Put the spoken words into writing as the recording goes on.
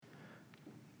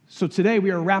So today we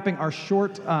are wrapping our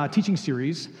short teaching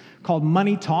series called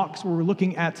Money Talks, where we're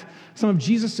looking at some of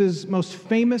Jesus' most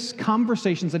famous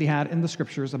conversations that he had in the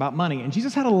scriptures about money. And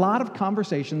Jesus had a lot of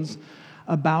conversations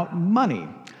about money.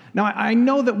 Now, I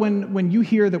know that when you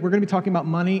hear that we're going to be talking about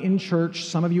money in church,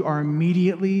 some of you are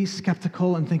immediately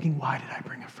skeptical and thinking, why did I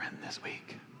bring a friend this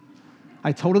week?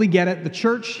 I totally get it. The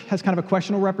church has kind of a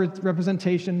questionable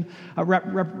reputation,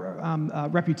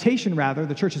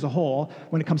 the church as a whole,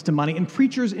 when it comes to money, and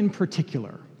preachers in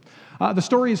particular. The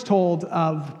story is told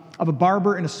of a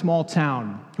barber in a small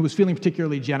town who was feeling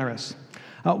particularly generous.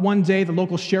 One day, the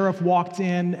local sheriff walked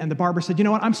in, and the barber said, "You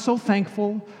know what? I'm so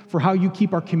thankful for how you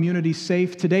keep our community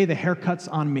safe. Today, the haircut's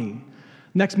on me."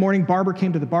 Next morning, barber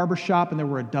came to the barber shop, and there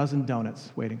were a dozen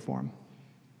donuts waiting for him.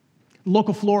 The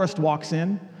local florist walks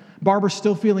in. Barber's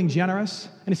still feeling generous,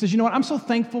 and he says, "You know what? I'm so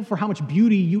thankful for how much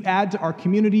beauty you add to our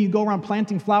community. You go around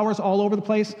planting flowers all over the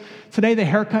place. Today, the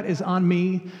haircut is on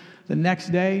me." The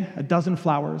next day, a dozen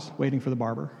flowers waiting for the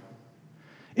barber.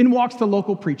 In walks the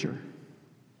local preacher.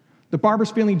 The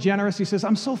barber's feeling generous. He says,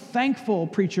 "I'm so thankful,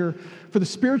 preacher, for the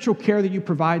spiritual care that you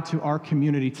provide to our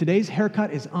community. Today's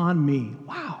haircut is on me."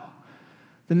 Wow.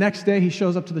 The next day, he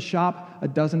shows up to the shop. A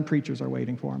dozen preachers are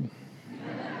waiting for him.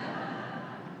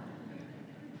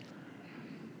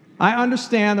 I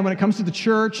understand that when it comes to the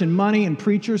church and money and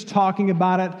preachers talking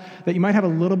about it, that you might have a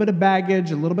little bit of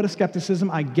baggage, a little bit of skepticism.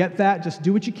 I get that. Just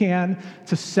do what you can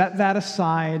to set that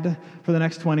aside for the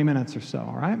next 20 minutes or so,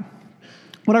 all right?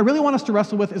 What I really want us to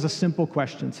wrestle with is a simple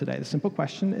question today. The simple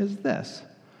question is this: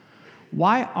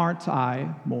 why aren't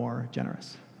I more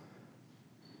generous?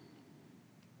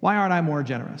 Why aren't I more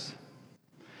generous?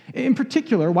 In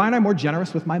particular, why aren't I more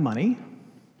generous with my money?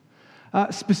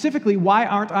 Specifically, why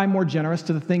aren't I more generous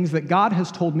to the things that God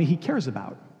has told me he cares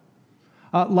about?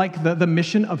 Like the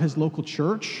mission of his local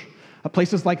church,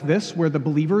 places like this where the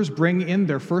believers bring in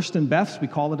their first and best. We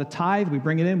call it a tithe. We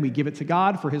bring it in, we give it to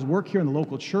God for his work here in the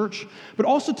local church, but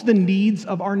also to the needs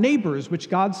of our neighbors, which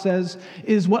God says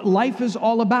is what life is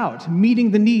all about,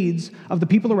 meeting the needs of the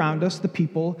people around us, the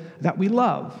people that we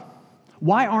love.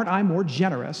 Why aren't I more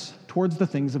generous towards the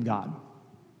things of God?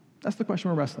 That's the question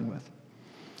we're wrestling with.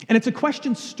 And it's a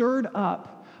question stirred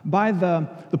up by the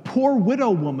poor widow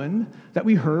woman that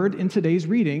we heard in today's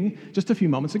reading just a few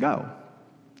moments ago.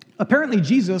 Apparently,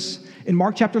 Jesus, in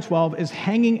Mark chapter 12, is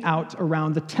hanging out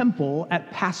around the temple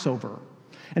at Passover.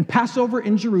 And Passover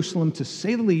in Jerusalem, to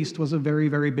say the least, was a very,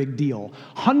 very big deal.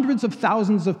 Hundreds of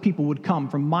thousands of people would come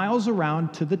from miles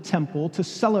around to the temple to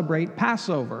celebrate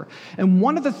Passover. And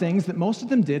one of the things that most of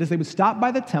them did is they would stop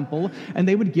by the temple and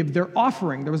they would give their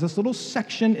offering. There was this little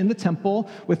section in the temple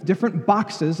with different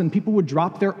boxes, and people would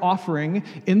drop their offering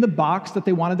in the box that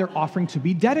they wanted their offering to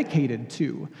be dedicated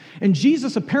to. And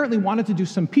Jesus apparently wanted to do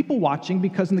some people watching,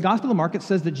 because in the Gospel of Mark it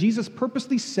says that Jesus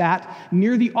purposely sat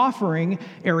near the offering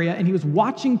area and he was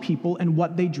watching people and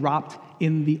what they dropped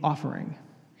in the offering.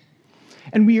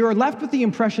 And we are left with the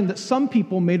impression that some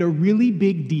people made a really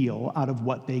big deal out of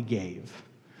what they gave.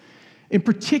 In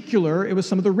particular, it was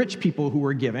some of the rich people who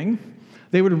were giving.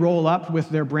 They would roll up with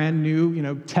their brand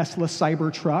new, Tesla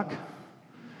Cybertruck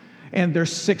and their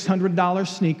 $600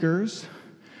 sneakers,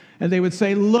 and they would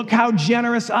say, "Look how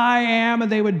generous I am,"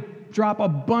 and they would drop a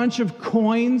bunch of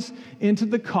coins into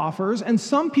the coffers, and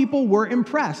some people were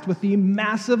impressed with the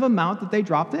massive amount that they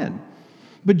dropped in.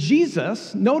 But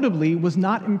Jesus, notably, was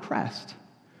not impressed.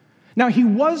 Now, he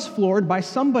was floored by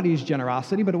somebody's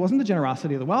generosity, but it wasn't the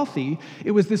generosity of the wealthy.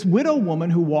 It was this widow woman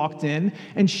who walked in,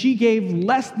 and she gave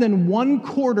less than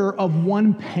 1/4 of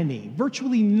 1 penny,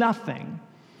 virtually nothing.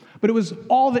 But it was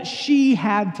all that she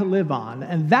had to live on,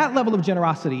 and that level of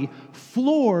generosity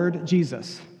floored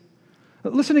Jesus.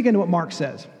 Listen again to what Mark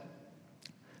says.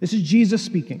 This is Jesus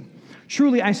speaking.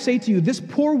 "Truly, I say to you, this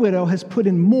poor widow has put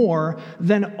in more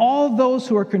than all those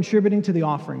who are contributing to the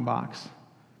offering box,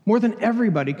 more than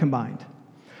everybody combined.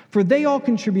 For they all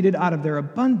contributed out of their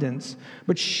abundance,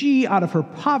 but she, out of her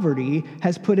poverty,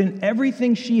 has put in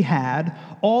everything she had,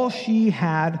 all she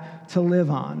had to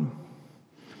live on."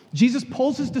 Jesus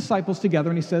pulls his disciples together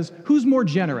and he says, who's more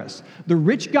generous? The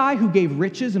rich guy who gave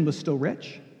riches and was still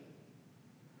rich?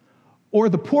 Or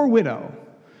the poor widow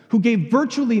who gave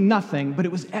virtually nothing, but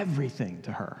it was everything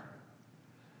to her?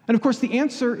 And of course, the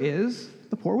answer is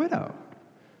the poor widow.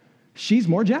 She's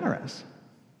more generous.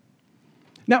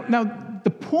 Now, the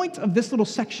point of this little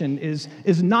section is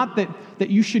not that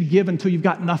you should give until you've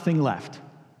got nothing left,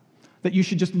 that you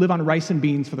should just live on rice and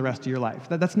beans for the rest of your life.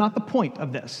 That's not the point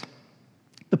of this.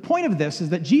 The point of this is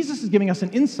that Jesus is giving us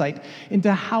an insight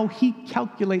into how he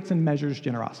calculates and measures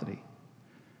generosity.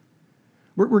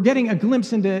 We're getting a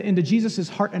glimpse into Jesus'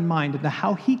 heart and mind, into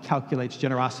how he calculates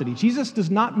generosity. Jesus does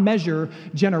not measure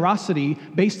generosity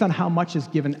based on how much is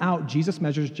given out. Jesus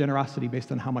measures generosity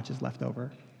based on how much is left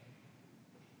over.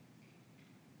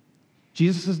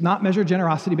 Jesus does not measure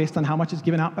generosity based on how much is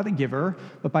given out by the giver,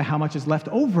 but by how much is left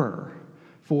over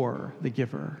for the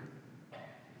giver.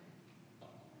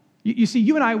 You see,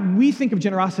 you and I, we think of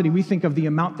generosity, we think of the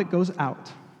amount that goes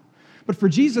out. But for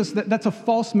Jesus, that's a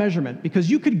false measurement, because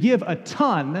you could give a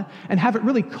ton and have it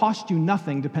really cost you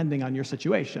nothing depending on your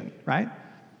situation, right?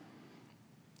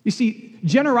 You see,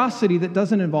 generosity that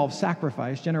doesn't involve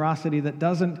sacrifice, generosity that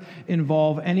doesn't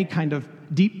involve any kind of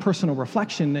deep personal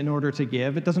reflection in order to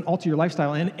give, it doesn't alter your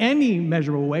lifestyle in any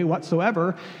measurable way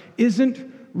whatsoever,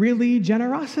 isn't really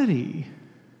generosity.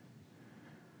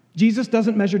 Jesus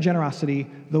doesn't measure generosity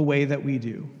the way that we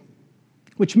do,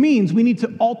 which means we need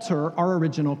to alter our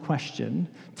original question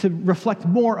to reflect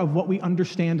more of what we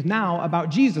understand now about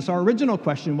Jesus. Our original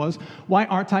question was, why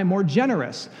aren't I more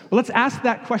generous? Well, let's ask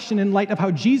that question in light of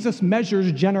how Jesus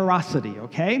measures generosity,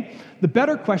 okay? The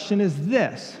better question is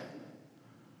this: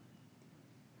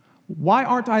 why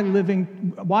aren't I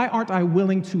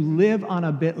willing to live on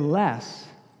a bit less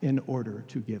in order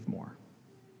to give more?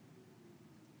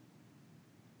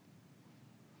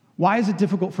 Why is it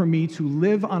difficult for me to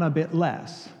live on a bit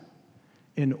less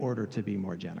in order to be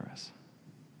more generous?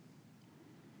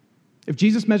 If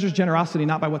Jesus measures generosity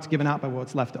not by what's given out, but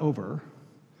what's left over,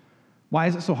 why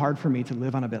is it so hard for me to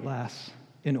live on a bit less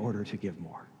in order to give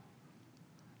more?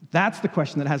 That's the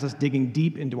question that has us digging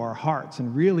deep into our hearts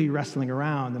and really wrestling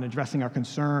around and addressing our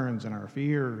concerns and our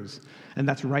fears. And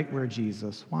that's right where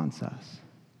Jesus wants us.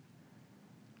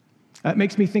 It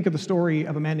makes me think of the story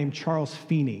of a man named Charles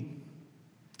Feeney.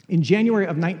 In January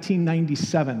of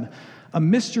 1997, a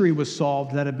mystery was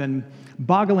solved that had been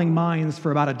boggling minds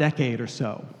for about a decade or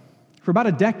so. For about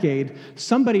a decade,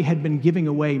 somebody had been giving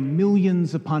away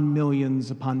millions upon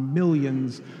millions upon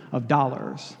millions of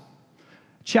dollars.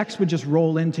 Checks would just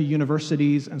roll into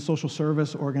universities and social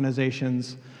service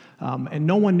organizations, and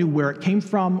no one knew where it came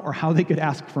from or how they could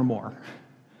ask for more.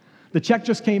 The check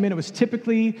just came in. It was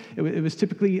typically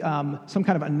some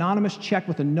kind of anonymous check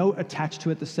with a note attached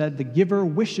to it that said, "The giver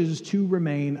wishes to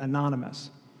remain anonymous."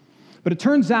 But it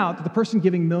turns out that the person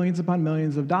giving millions upon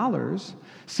millions of dollars,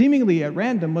 seemingly at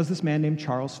random, was this man named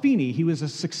Charles Feeney. He was a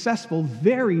successful,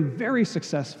 very, very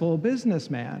successful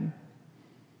businessman.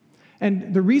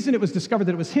 And the reason it was discovered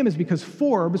that it was him is because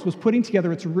Forbes was putting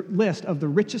together its list of the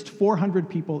richest 400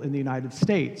 people in the United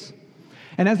States.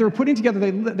 And as they were putting together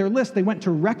their list, they went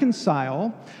to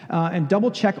reconcile and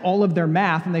double-check all of their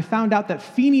math, and they found out that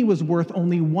Feeney was worth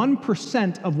only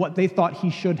 1% of what they thought he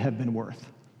should have been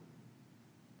worth.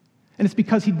 And it's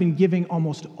because he'd been giving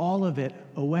almost all of it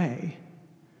away.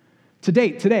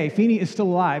 Today, Feeney is still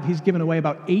alive. He's given away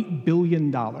about $8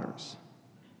 billion.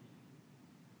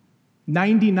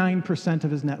 99%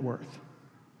 of his net worth.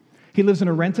 He lives in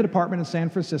a rented apartment in San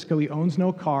Francisco. He owns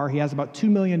no car. He has about $2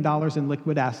 million in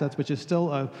liquid assets, which is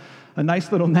still a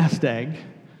nice little nest egg.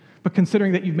 But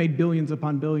considering that you've made billions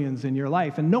upon billions in your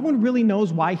life, and no one really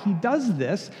knows why he does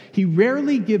this. He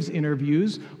rarely gives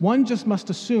interviews. One just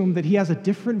must assume that he has a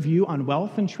different view on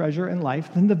wealth and treasure in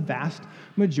life than the vast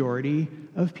majority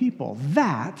of people.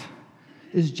 That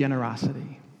is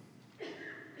generosity.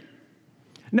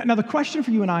 Now, the question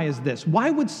for you and I is this: why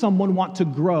would someone want to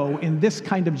grow in this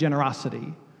kind of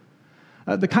generosity?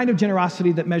 The kind of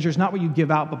generosity that measures not what you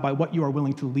give out, but by what you are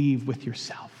willing to leave with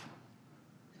yourself,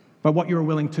 by what you are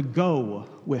willing to go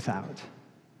without.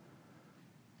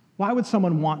 Why would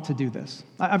someone want to do this?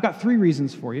 I've got 3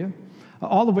 reasons for you,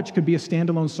 all of which could be a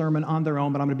standalone sermon on their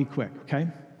own, but I'm going to be quick, okay?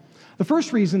 The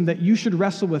first reason that you should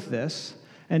wrestle with this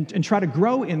and try to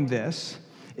grow in this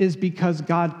is because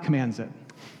God commands it.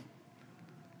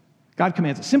 God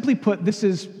commands it. Simply put, this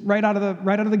is right out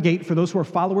of the gate for those who are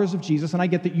followers of Jesus, and I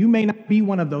get that you may not be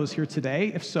one of those here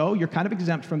today. If so, you're kind of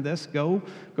exempt from this. Go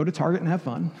to Target and have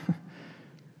fun.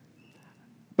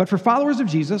 But for followers of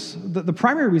Jesus, the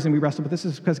primary reason we wrestle with this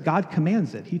is because God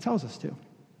commands it. He tells us to.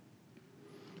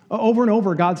 Over and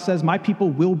over, God says, "My people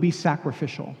will be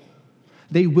sacrificial.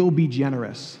 They will be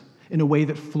generous in a way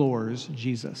that floors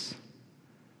Jesus."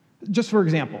 Just for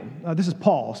example, this is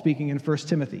Paul speaking in 1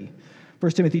 Timothy.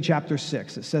 1 Timothy chapter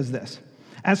 6, it says this: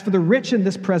 "As for the rich in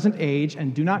this present age,"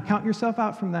 and do not count yourself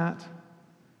out from that.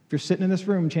 If you're sitting in this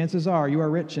room, chances are you are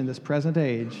rich in this present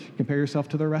age. Compare yourself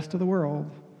to the rest of the world.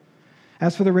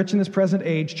 As for the rich in this present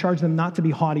age, charge them not to be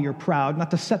haughty or proud,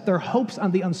 not to set their hopes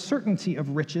on the uncertainty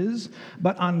of riches,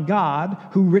 but on God,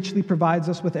 who richly provides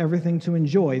us with everything to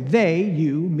enjoy. They,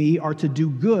 you, me, are to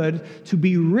do good, to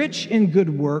be rich in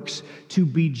good works, to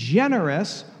be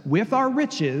generous with our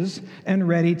riches, and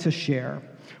ready to share.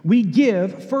 We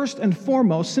give first and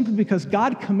foremost simply because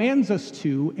God commands us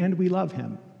to, and we love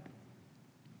him.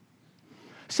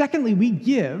 Secondly,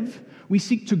 we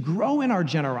seek to grow in our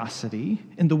generosity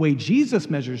in the way Jesus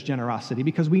measures generosity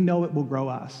because we know it will grow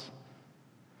us.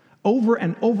 Over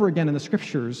and over again in the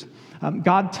scriptures,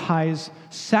 God ties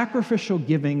sacrificial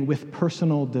giving with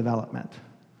personal development.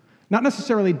 Not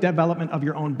necessarily development of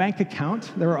your own bank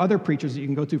account. There are other preachers that you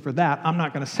can go to for that. I'm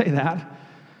not going to say that.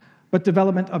 But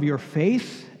development of your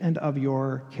faith and of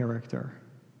your character.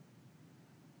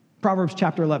 Proverbs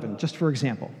chapter 11, just for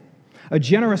example. A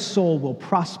generous soul will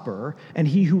prosper, and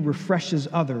he who refreshes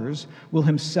others will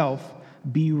himself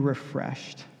be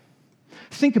refreshed.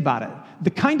 Think about it. The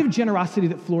kind of generosity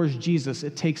that floors Jesus,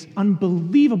 it takes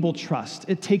unbelievable trust.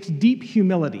 It takes deep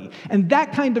humility. And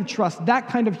that kind of trust, that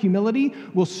kind of humility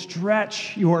will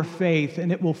stretch your faith,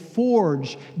 and it will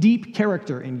forge deep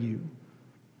character in you.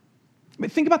 I mean,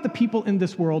 think about the people in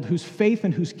this world whose faith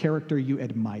and whose character you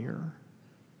admire.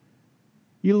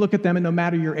 You look at them, and no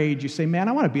matter your age, you say, man,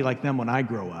 I want to be like them when I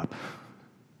grow up.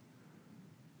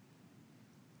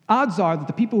 Odds are that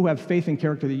the people who have faith and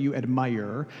character that you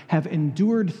admire have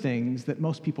endured things that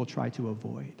most people try to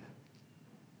avoid,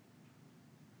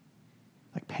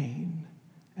 like pain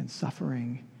and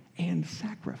suffering and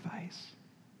sacrifice.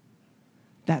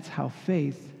 That's how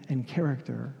faith and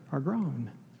character are grown.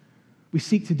 We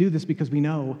seek to do this because we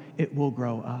know it will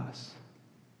grow us.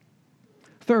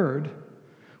 Third,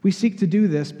 we seek to do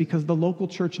this because the local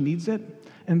church needs it,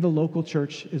 and the local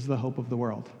church is the hope of the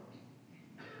world.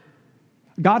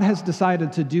 God has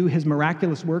decided to do his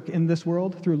miraculous work in this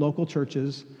world through local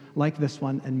churches like this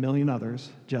one and a million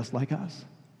others just like us.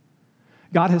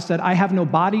 God has said, I have no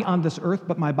body on this earth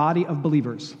but my body of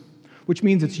believers, which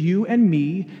means it's you and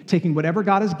me taking whatever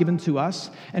God has given to us,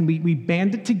 and we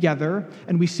band it together,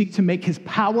 and we seek to make his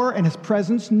power and his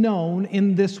presence known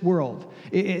in this world.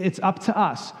 It's up to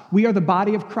us. We are the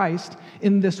body of Christ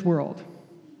in this world.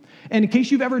 And in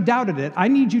case you've ever doubted it, I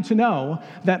need you to know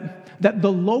that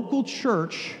the local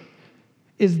church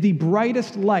is the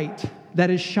brightest light that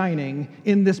is shining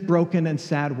in this broken and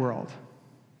sad world.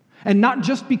 And not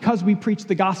just because we preach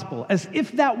the gospel, as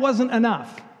if that wasn't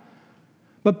enough,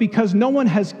 but because no one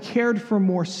has cared for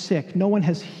more sick, no one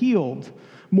has healed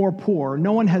more poor,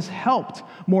 no one has helped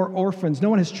more orphans, no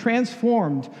one has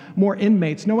transformed more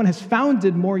inmates, no one has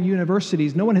founded more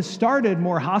universities, no one has started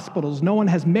more hospitals, no one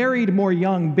has married more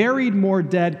young, buried more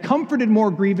dead, comforted more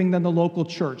grieving than the local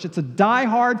church. It's a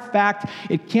die-hard fact.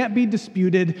 It can't be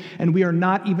disputed, and we are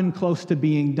not even close to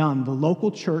being done. The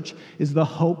local church is the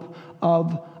hope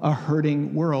of a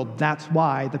hurting world. That's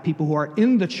why the people who are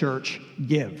in the church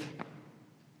give.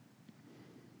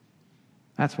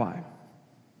 That's why.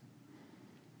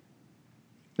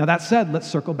 Now, that said, let's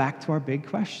circle back to our big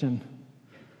question.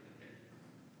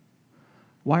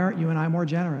 Why aren't you and I more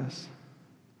generous?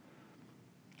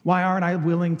 Why aren't I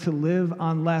willing to live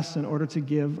on less in order to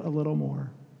give a little more?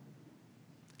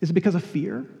 Is it because of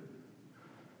fear?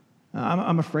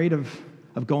 I'm afraid of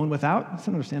going without. It's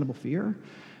an understandable fear.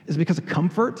 Is it because of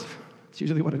comfort? It's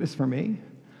usually what it is for me.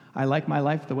 I like my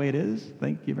life the way it is.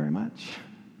 Thank you very much.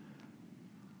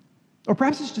 Or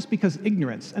perhaps it's just because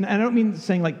ignorance. And I don't mean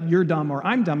saying like you're dumb or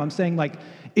I'm dumb. I'm saying like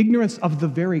ignorance of the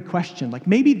very question. Like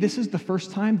maybe this is the first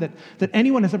time that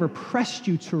anyone has ever pressed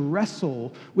you to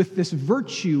wrestle with this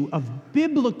virtue of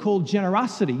biblical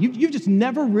generosity. You've just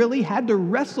never really had to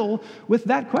wrestle with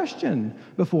that question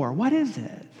before. What is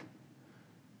it?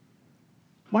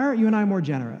 Why aren't you and I more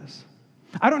generous?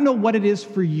 I don't know what it is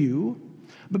for you,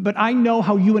 but I know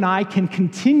how you and I can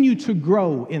continue to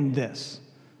grow in this.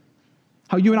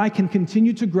 How you and I can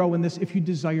continue to grow in this if you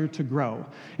desire to grow.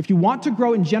 If you want to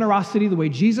grow in generosity the way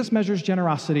Jesus measures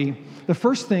generosity, the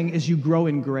first thing is you grow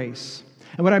in grace.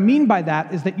 And what I mean by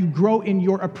that is that you grow in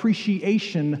your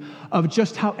appreciation of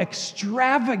just how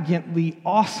extravagantly,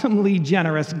 awesomely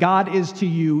generous God is to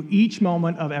you each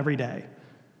moment of every day.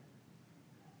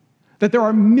 That there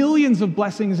are millions of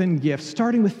blessings and gifts,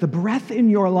 starting with the breath in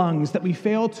your lungs, that we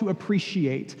fail to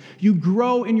appreciate. You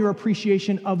grow in your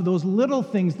appreciation of those little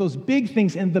things, those big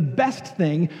things, and the best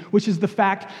thing, which is the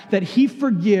fact that he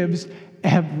forgives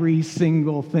every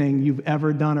single thing you've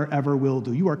ever done or ever will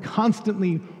do. You are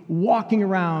constantly walking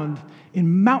around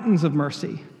in mountains of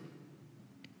mercy.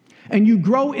 And you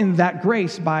grow in that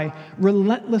grace by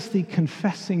relentlessly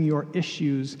confessing your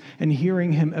issues and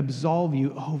hearing him absolve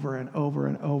you over and over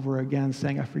and over again,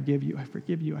 saying, I forgive you, I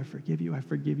forgive you, I forgive you, I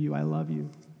forgive you, I love you.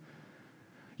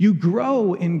 You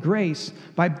grow in grace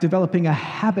by developing a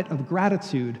habit of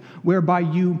gratitude whereby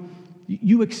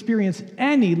you experience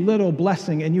any little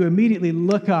blessing and you immediately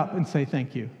look up and say,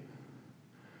 thank you.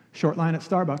 Short line at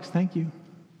Starbucks, thank you.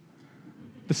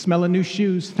 The smell of new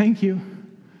shoes, thank you.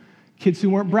 Kids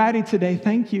who weren't bratty today,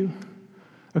 thank you.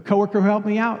 A coworker who helped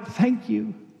me out, thank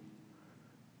you.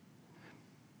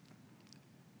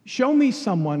 Show me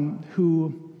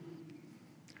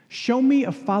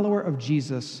a follower of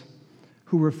Jesus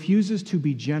who refuses to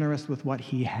be generous with what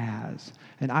he has,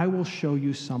 and I will show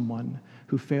you someone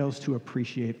who fails to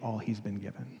appreciate all he's been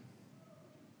given.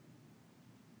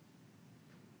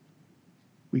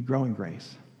 We grow in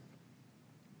grace.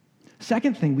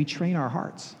 Second thing, we train our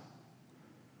hearts.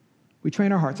 We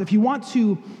train our hearts. If you want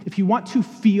to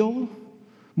feel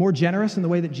more generous in the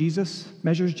way that Jesus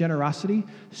measures generosity,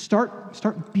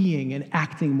 start being and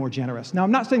acting more generous. Now,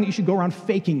 I'm not saying that you should go around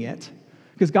faking it,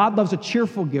 because God loves a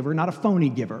cheerful giver, not a phony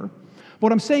giver. But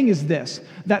what I'm saying is this,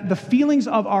 that the feelings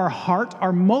of our heart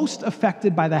are most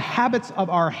affected by the habits of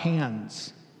our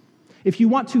hands. If you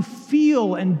want to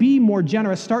feel and be more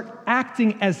generous, start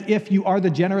acting as if you are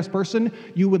the generous person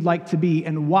you would like to be,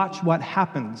 and watch what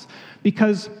happens.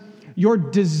 Because your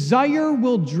desire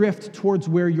will drift towards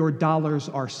where your dollars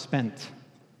are spent.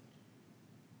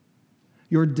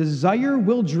 Your desire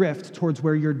will drift towards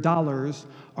where your dollars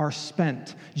are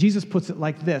spent. Jesus puts it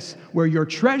like this, where your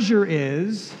treasure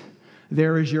is,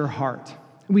 there is your heart.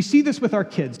 And we see this with our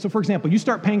kids. So for example, you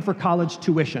start paying for college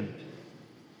tuition,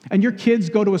 and your kids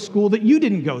go to a school that you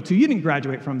didn't go to. You didn't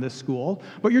graduate from this school,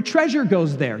 but your treasure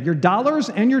goes there. Your dollars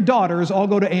and your daughters all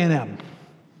go to A&M.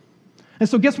 And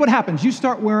so guess what happens? You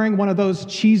start wearing one of those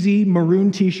cheesy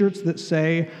maroon t-shirts that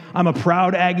say, I'm a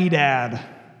proud Aggie dad.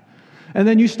 And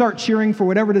then you start cheering for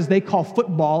whatever it is they call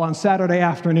football on Saturday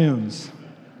afternoons.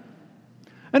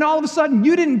 And all of a sudden,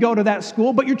 you didn't go to that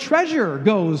school, but your treasure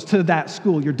goes to that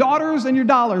school, your daughters and your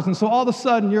dollars. And so all of a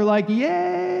sudden, you're like,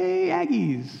 yay,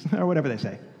 Aggies, or whatever they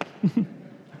say.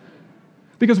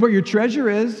 Because where your treasure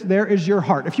is, there is your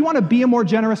heart. If you want to be a more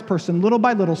generous person, little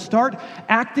by little, start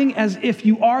acting as if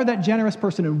you are that generous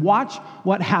person and watch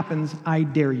what happens. I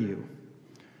dare you.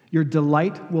 Your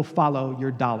delight will follow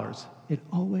your dollars. It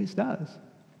always does.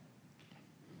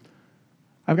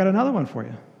 I've got another one for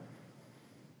you.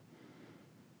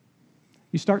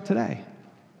 You start today.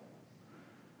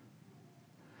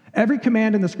 Every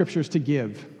command in the scriptures to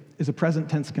give is a present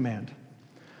tense command.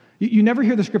 You never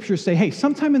hear the scriptures say, hey,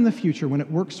 sometime in the future when it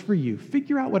works for you,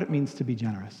 figure out what it means to be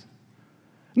generous.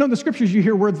 No, in the scriptures you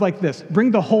hear words like this: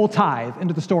 bring the whole tithe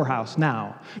into the storehouse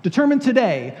now. Determine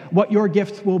today what your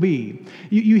gift will be.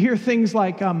 You hear things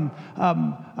like, Paul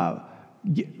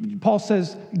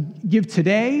says, give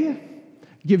today,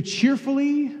 give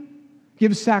cheerfully,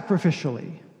 give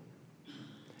sacrificially.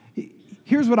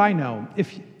 Here's what I know.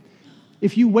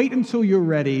 If you wait until you're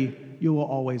ready, you will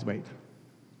always wait.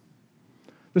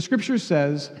 The scripture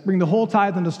says, bring the whole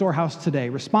tithe into the storehouse today.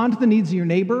 Respond to the needs of your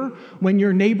neighbor when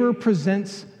your neighbor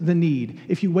presents the need.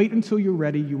 If you wait until you're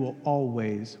ready, you will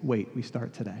always wait. We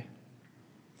start today.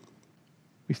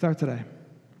 We start today.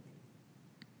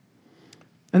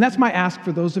 And that's my ask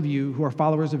for those of you who are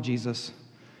followers of Jesus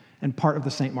and part of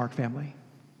the St. Mark family.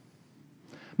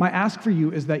 My ask for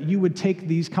you is that you would take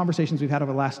these conversations we've had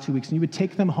over the last 2 weeks and you would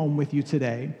take them home with you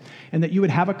today, and that you would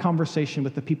have a conversation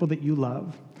with the people that you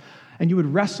love, and you would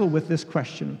wrestle with this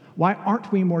question: why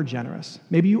aren't we more generous?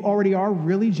 Maybe you already are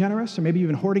really generous, or maybe you've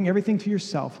been hoarding everything to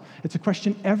yourself. It's a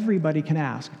question everybody can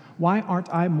ask. Why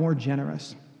aren't I more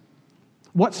generous?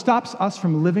 What stops us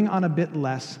from living on a bit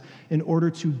less in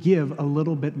order to give a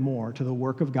little bit more to the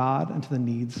work of God and to the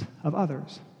needs of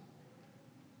others?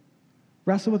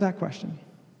 Wrestle with that question.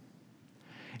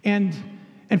 And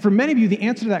for many of you, the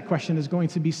answer to that question is going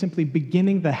to be simply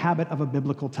beginning the habit of a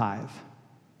biblical tithe.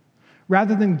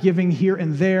 Rather than giving here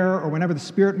and there, or whenever the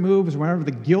Spirit moves, or whenever the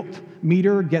guilt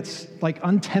meter gets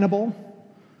untenable,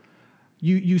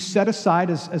 you set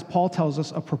aside, as Paul tells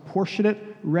us, a proportionate,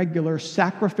 regular,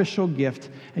 sacrificial gift,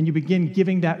 and you begin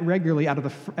giving that regularly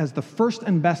as the first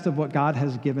and best of what God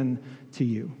has given to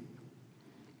you.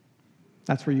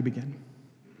 That's where you begin.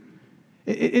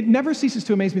 It never ceases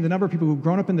to amaze me the number of people who've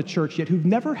grown up in the church, yet who've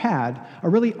never had a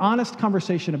really honest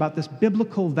conversation about this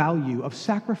biblical value of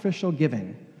sacrificial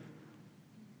giving.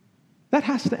 That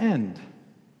has to end.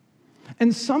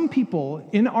 And some people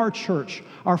in our church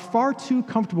are far too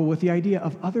comfortable with the idea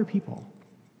of other people.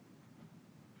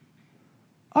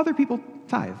 Other people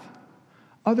tithe.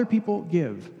 Other people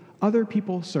give. other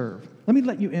people serve. Let me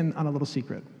let you in on a little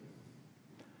secret.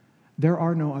 There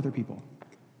are no other people.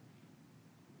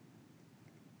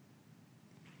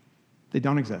 They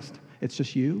don't exist. It's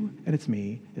just you and it's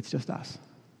me. It's just us.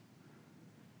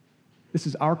 This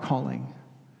is our calling.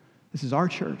 This is our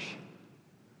church.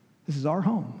 This is our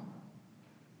home.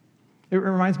 It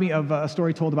reminds me of a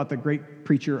story told about the great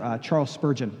preacher Charles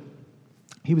Spurgeon.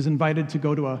 He was invited to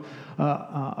go to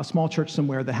a small church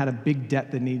somewhere that had a big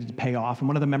debt that needed to pay off. And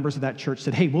one of the members of that church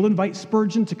said, hey, we'll invite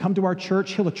Spurgeon to come to our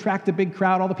church. He'll attract a big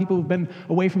crowd. All the people who've been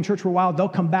away from church for a while, they'll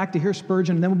come back to hear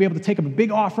Spurgeon, and then we'll be able to take up a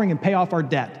big offering and pay off our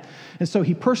debt. And so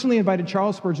he personally invited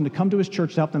Charles Spurgeon to come to his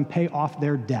church to help them pay off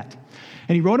their debt.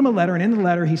 And he wrote him a letter, and in the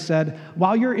letter he said,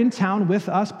 while you're in town with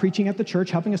us, preaching at the church,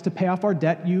 helping us to pay off our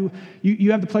debt, you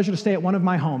have the pleasure to stay at one of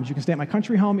my homes. You can stay at my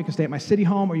country home, you can stay at my city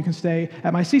home, or you can stay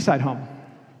at my seaside home.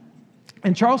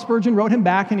 And Charles Spurgeon wrote him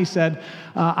back and he said,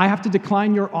 I have to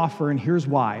decline your offer, and here's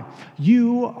why.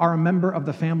 You are a member of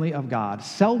the family of God.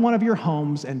 Sell one of your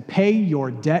homes and pay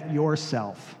your debt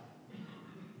yourself.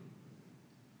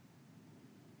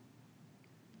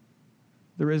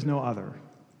 There is no other.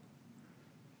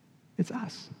 It's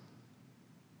us.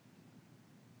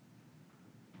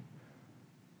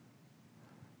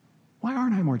 Why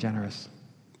aren't I more generous?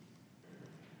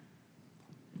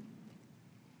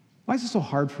 Why is it so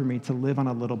hard for me to live on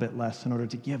a little bit less in order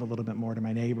to give a little bit more to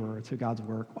my neighbor or to God's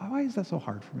work? Why is that so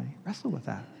hard for me? Wrestle with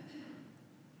that.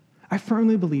 I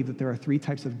firmly believe that there are three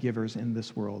types of givers in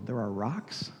this world. There are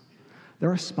rocks,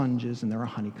 there are sponges, and there are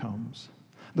honeycombs.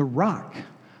 The rock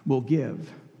will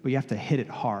give, but you have to hit it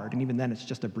hard, and even then it's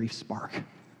just a brief spark.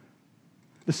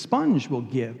 The sponge will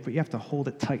give, but you have to hold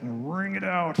it tight and wring it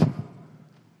out.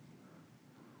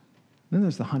 Then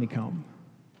there's the honeycomb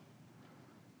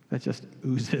that just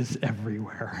oozes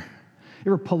everywhere.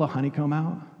 You ever pull a honeycomb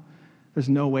out? There's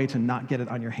no way to not get it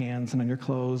on your hands and on your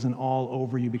clothes and all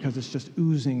over you because it's just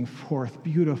oozing forth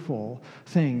beautiful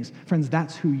things. Friends,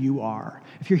 that's who you are.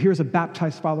 If you're here as a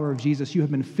baptized follower of Jesus, you have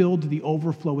been filled to the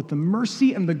overflow with the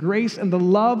mercy and the grace and the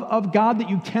love of God that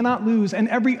you cannot lose, and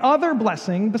every other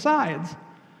blessing besides.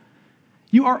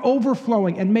 You are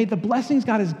overflowing, and may the blessings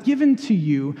God has given to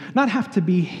you not have to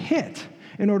be hit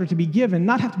in order to be given,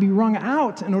 not have to be wrung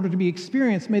out in order to be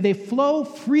experienced. May they flow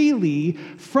freely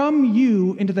from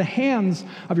you into the hands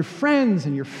of your friends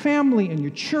and your family and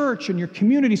your church and your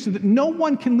community so that no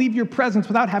one can leave your presence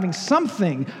without having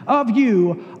something of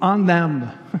you on them.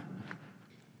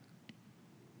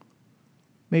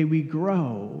 May we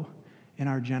grow in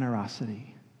our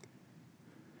generosity.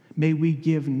 May we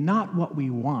give not what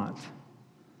we want,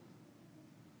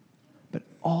 but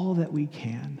all that we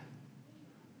can,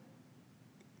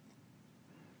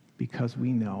 because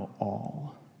we know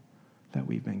all that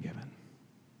we've been given.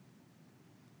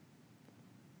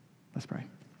 Let's pray.